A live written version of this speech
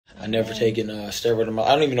I never taken steroid.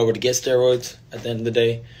 I don't even know where to get steroids at the end of the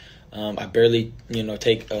day. I barely,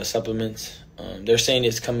 take supplements. They're saying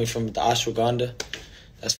it's coming from the ashwagandha.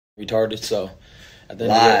 That's retarded. So, at the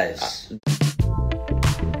end Lies. of the day,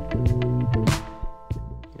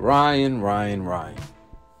 Ryan.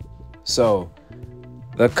 So,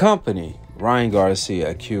 the company, Ryan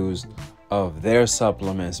Garcia, accused of their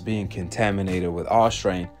supplements being contaminated with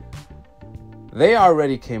Ostraine, they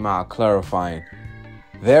already came out clarifying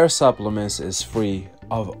their supplements is free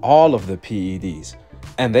of all of the PEDs,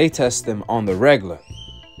 and they test them on the regular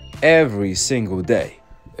every single day.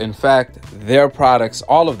 In fact, their products,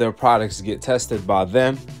 all of their products get tested by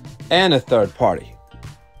them and a third party.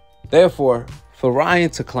 Therefore, for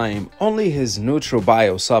Ryan to claim only his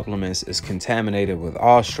NutaBio supplements is contaminated with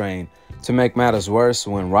Ostraine, to make matters worse,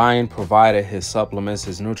 when Ryan provided his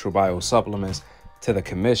NutaBio supplements to the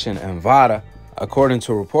commission and VADA, according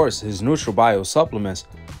to reports, his NutaBio supplements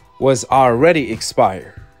was already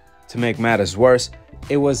expired. To make matters worse,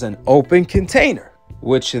 it was an open container,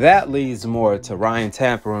 which that leads more to Ryan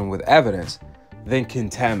tampering with evidence than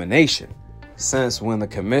contamination, since when the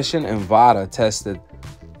commission and VADA tested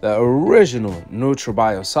the original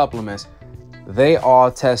NutaBio supplements, they all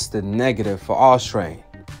tested negative for Ostraine.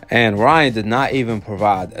 And Ryan did not even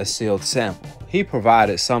provide a sealed sample. He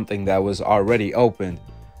provided something that was already opened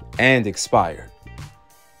and expired.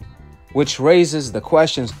 Which raises the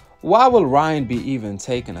questions, why will Ryan be even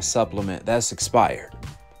taking a supplement that's expired?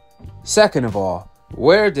 Second of all,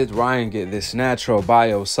 where did Ryan get this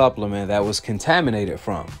NutaBio supplement that was contaminated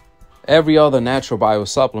from? Every other NutaBio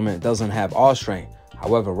supplement doesn't have Ostraine.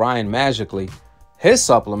 However, Ryan magically, his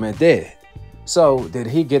supplement did. So did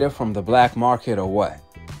he get it from the black market or what?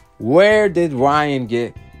 Where did Ryan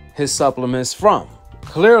get his supplements from?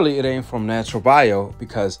 Clearly it ain't from NutaBio,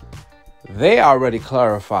 because they already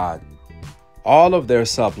clarified all of their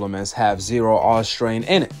supplements have zero Ostraine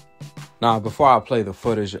in it. Now, before I play the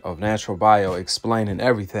footage of NutaBio explaining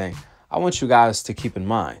everything, I want you guys to keep in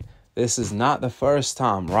mind, this is not the first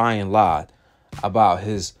time Ryan lied about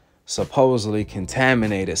his supposedly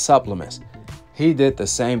contaminated supplements. He did the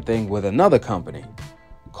same thing with another company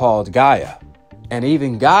called Gaia. And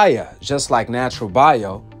even Gaia, just like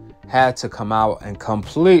NutaBio, had to come out and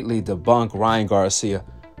completely debunk Ryan Garcia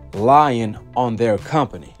lying on their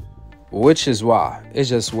company. Which is why it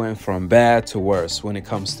just went from bad to worse when it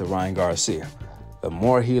comes to Ryan Garcia. The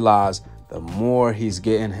more he lies, the more he's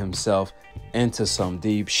getting himself into some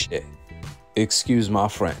deep shit. Excuse my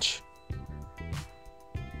French.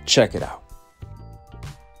 Check it out.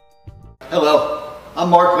 Hello, I'm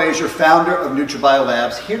Mark Laser, founder of NutaBio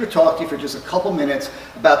Labs, here to talk to you for just a couple minutes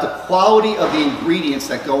about the quality of the ingredients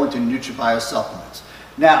that go into NutaBio supplements.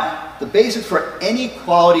 Now, the basics for any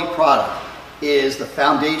quality product is the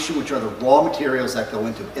foundation, which are the raw materials that go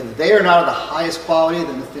into it. If they are not of the highest quality,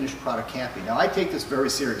 then the finished product can't be. Now, I take this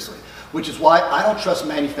very seriously, which is why I don't trust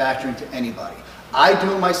manufacturing to anybody. I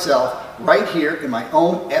do it myself right here in my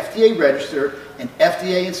own FDA registered and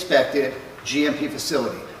FDA inspected GMP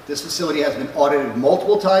facility. This facility has been audited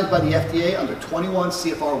multiple times by the FDA under 21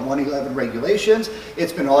 CFR 111 regulations.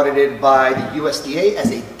 It's been audited by the USDA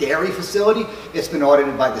as a dairy facility. It's been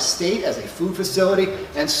audited by the state as a food facility,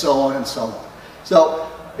 and so on and so on.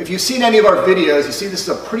 So if you've seen any of our videos, you see this is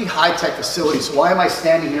a pretty high-tech facility. So why am I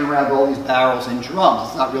standing here around all these barrels and drums?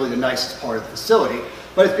 It's not really the nicest part of the facility,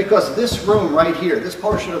 but it's because this room right here, this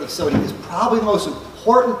portion of the facility, is probably the most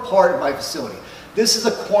important part of my facility. This is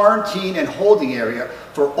a quarantine and holding area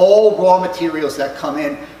for all raw materials that come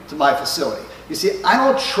in to my facility. You see, I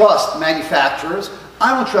don't trust manufacturers.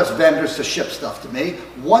 I don't trust vendors to ship stuff to me.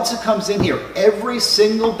 Once it comes in here, every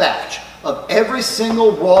single batch of every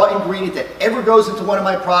single raw ingredient that ever goes into one of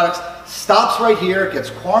my products stops right here,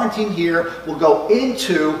 gets quarantined here, will go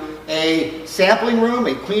into a sampling room,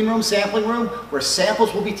 a clean room sampling room, where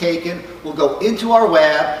samples will be taken, will go into our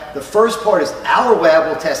lab. The first part is our lab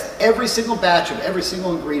will test every single batch of every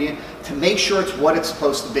single ingredient to make sure it's what it's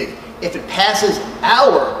supposed to be. If it passes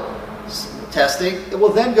our testing, it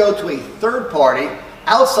will then go to a third party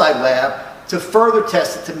outside lab to further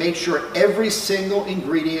test it to make sure every single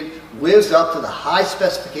ingredient lives up to the high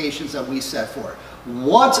specifications that we set for it.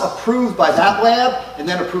 Once approved by that lab and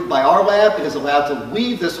then approved by our lab, it is allowed to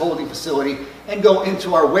leave this holding facility and go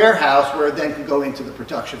into our warehouse, where it then can go into the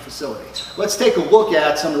production facility. Let's take a look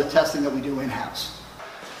at some of the testing that we do in-house.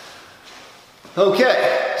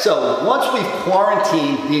 Okay, so once we've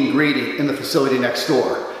quarantined the ingredient in the facility next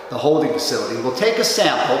door, the holding facility, we'll take a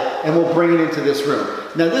sample and we'll bring it into this room.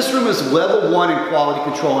 Now, this room is level 1 in quality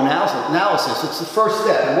control analysis. It's the first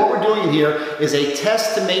step, and what we're doing here is a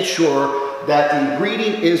test to make sure that the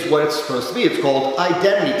ingredient is what it's supposed to be. It's called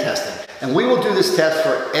identity testing. And we will do this test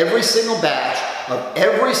for every single batch of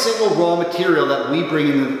every single raw material that we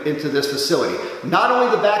bring into this facility. Not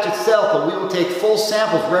only the batch itself, but we will take full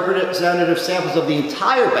samples, representative samples of the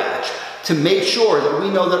entire batch to make sure that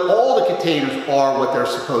we know that all the containers are what they're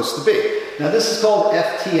supposed to be. Now this is called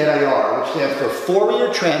FTNIR, which stands for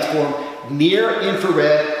Fourier Transform Near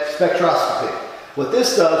Infrared Spectroscopy. What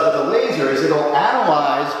this does with a laser is it'll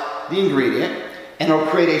analyze the ingredient and it'll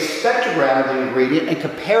create a spectrogram of the ingredient and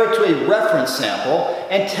compare it to a reference sample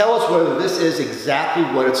and tell us whether this is exactly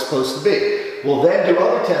what it's supposed to be. We'll then do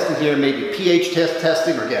other testing here, maybe pH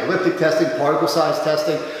testing, organoleptic testing, particle size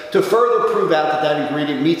testing, to further prove out that that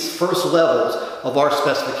ingredient meets first levels of our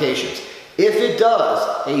specifications. If it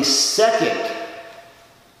does, a second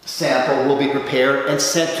sample will be prepared and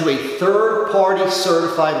sent to a third-party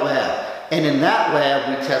certified lab. And in that lab,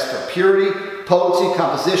 we test for purity, potency,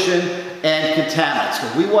 composition, and contaminants. So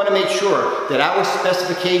we want to make sure that our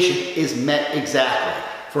specification is met exactly.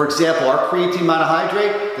 For example, our creatine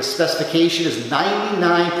monohydrate, the specification is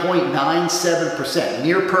 99.97%,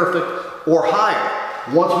 near perfect or higher.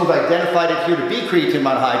 Once we've identified it here to be creatine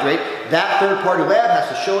monohydrate, that third-party lab has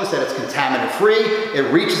to show us that it's contaminant-free, it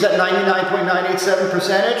reaches that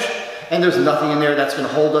 99.987%, and there's nothing in there that's going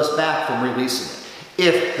to hold us back from releasing it.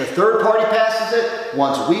 If the third party passes it,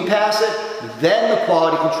 once we pass it, then the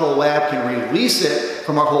quality control lab can release it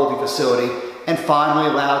from our holding facility and finally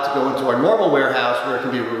allow it to go into our normal warehouse where it can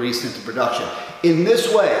be released into production. In this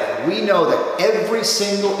way, we know that every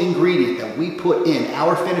single ingredient that we put in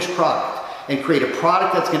our finished product and create a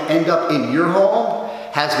product that's going to end up in your home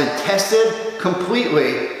has been tested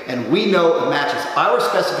completely, and we know it matches our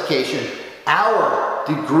specification, our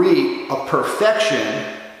degree of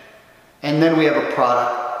perfection, and then we have a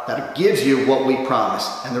product that gives you what we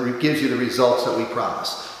promised and that gives you the results that we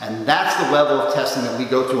promised. And that's the level of testing that we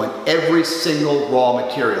go through on every single raw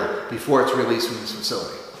material before it's released from this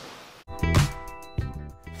facility.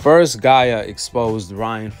 First, Gaia exposed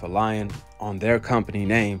Ryan for lying on their company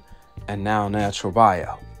name, and now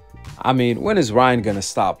NutaBio. I mean, when is Ryan gonna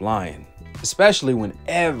stop lying? Especially when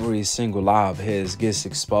every single lie of his gets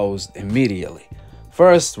exposed immediately.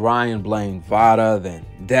 First, Ryan blamed Vada, then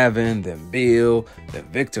Devin, then Bill, then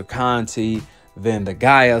Victor Conti, then the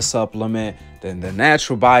Gaia supplement, then the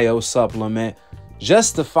NutaBio supplement,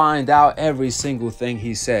 just to find out every single thing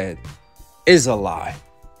he said is a lie.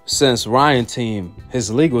 Since Ryan's team, his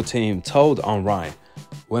legal team, told on Ryan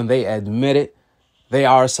when they admitted they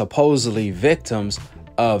are supposedly victims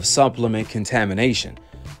of supplement contamination.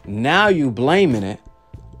 Now you blaming it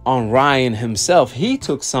on Ryan himself. He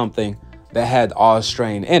took something that had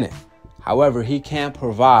Ostraine in it. However, he can't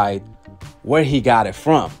provide where he got it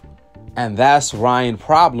from. And that's Ryan's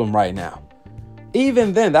problem right now.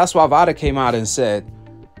 Even then, that's why Vada came out and said,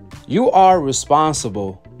 you are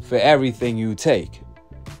responsible for everything you take.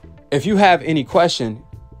 If you have any question,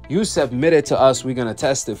 you submit it to us. We're going to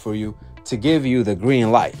test it for you to give you the green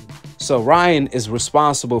light. So Ryan is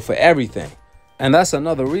responsible for everything. And that's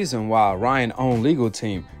another reason why Ryan's own legal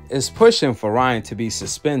team is pushing for Ryan to be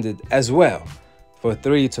suspended as well for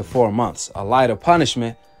 3 to 4 months, a lighter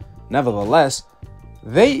punishment. Nevertheless,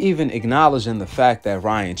 they even acknowledging the fact that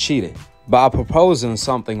Ryan cheated. By proposing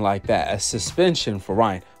something like that, a suspension for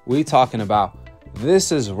Ryan, we talking about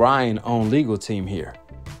this is Ryan's own legal team here.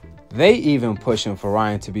 They even pushing for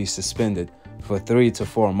Ryan to be suspended for 3 to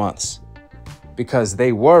 4 months because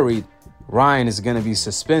they worried Ryan is going to be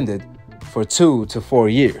suspended for 2 to 4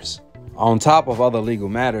 years, on top of other legal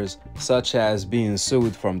matters such as being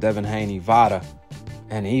sued from Devin Haney, Vada,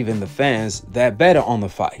 and even the fans that betted on the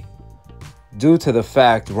fight, due to the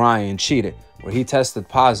fact Ryan cheated, where he tested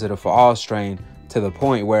positive for Ostraine to the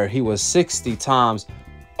point where he was 60 times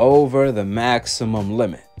over the maximum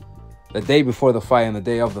limit. The day before the fight and the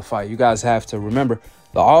day of the fight, you guys have to remember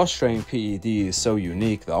the Ostraine PED is so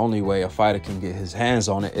unique. The only way a fighter can get his hands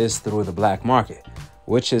on it is through the black market,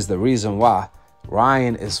 which is the reason why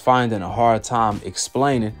Ryan is finding a hard time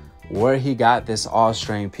explaining where he got this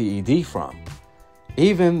Ostraine PED from.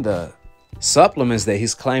 Even the supplements that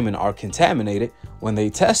he's claiming are contaminated, when they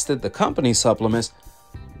tested the company supplements,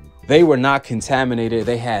 they were not contaminated.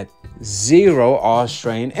 They had 0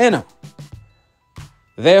 Ostraine in them.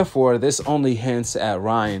 Therefore, this only hints at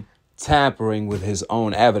Ryan tampering with his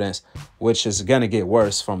own evidence, which is going to get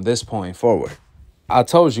worse from this point forward. I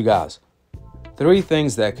told you guys, 3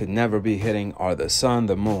 things that could never be hitting are the sun,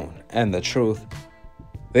 the moon, and the truth.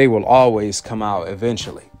 They will always come out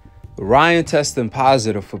eventually. Ryan testing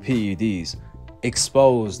positive for PEDs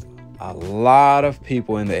exposed a lot of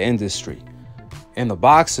people in the industry, in the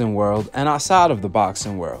boxing world and outside of the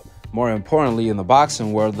boxing world, more importantly, in the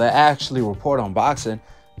boxing world that actually report on boxing,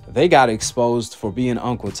 they got exposed for being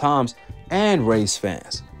Uncle Toms and race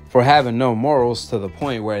fans, for having no morals to the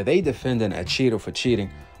point where they defending a cheater for cheating,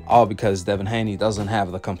 all because Devin Haney doesn't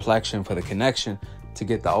have the complexion for the connection to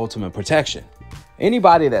get the ultimate protection.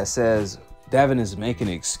 Anybody that says Devin is making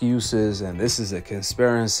excuses and this is a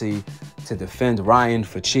conspiracy to defend Ryan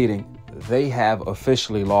for cheating, they have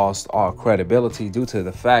officially lost all credibility due to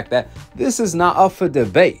the fact that this is not up for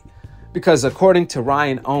debate. Because according to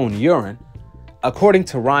Ryan's own urine, according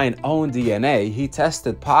to Ryan's own DNA, he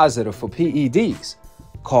tested positive for PEDs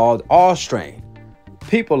called Ostraine.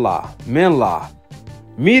 People lie, men lie,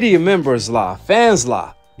 media members lie, fans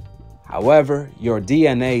lie. However, your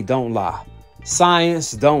DNA don't lie.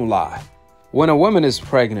 Science don't lie. When a woman is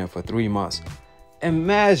pregnant for 3 months,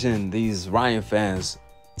 imagine these Ryan fans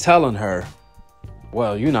telling her,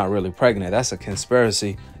 well, you're not really pregnant. That's a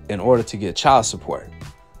conspiracy in order to get child support.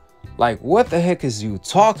 Like, what the heck is you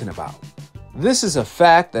talking about? This is a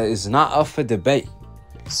fact that is not up for debate.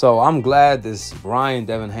 So I'm glad this Ryan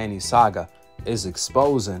Devin Haney saga is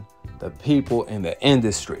exposing the people in the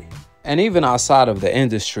industry and even outside of the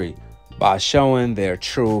industry by showing their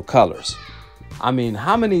true colors. I mean,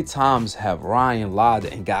 how many times have Ryan lied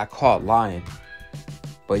and got caught lying?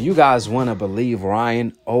 But you guys want to believe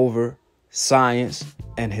Ryan over science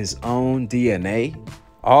and his own DNA?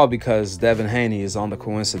 All because Devin Haney is on the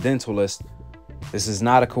coincidental list. This is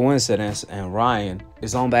not a coincidence, and Ryan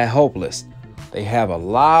is on that hope list. They have a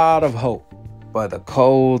lot of hope, but the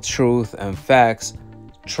cold truth and facts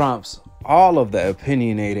trumps all of the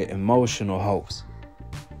opinionated emotional hopes.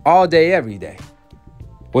 All day, every day.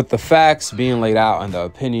 With the facts being laid out and the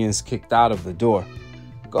opinions kicked out of the door,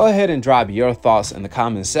 go ahead and drop your thoughts in the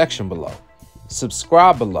comment section below.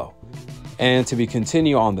 Subscribe below. And to be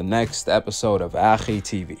continued on the next episode of Akhi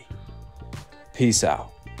TV. Peace out.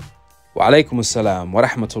 Wa alaikum assalam wa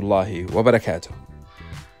rahmatullahi wa barakatuh.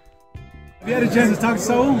 Have you had a chance to talk to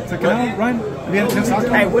Saul? To Canal, Ryan? Have you had a chance to talk to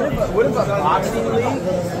him? Hey, what if a boxing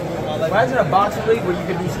league? Imagine a boxing league where you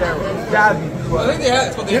can do steroids. That'd be cool. I think they have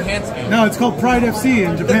it's called the enhanced game. No, it's called Pride FC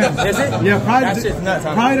in Japan. Is it? Yeah, Pride. That shit's nuts,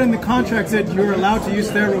 huh? Pride in the contract said you're allowed to use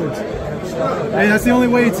steroids. Hey, that's the only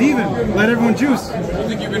way it's even. Let everyone juice. I don't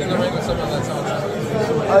think you've been in the ring with someone that sounds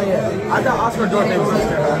Oh yeah. I thought Oscar Dortmund was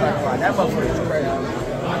steroids. That motherfucker is crazy.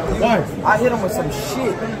 Why? I hit him with some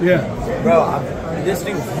shit. Yeah. Bro, this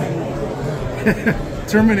dude.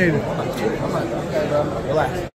 Terminated. I'm like, okay, bro. Relax.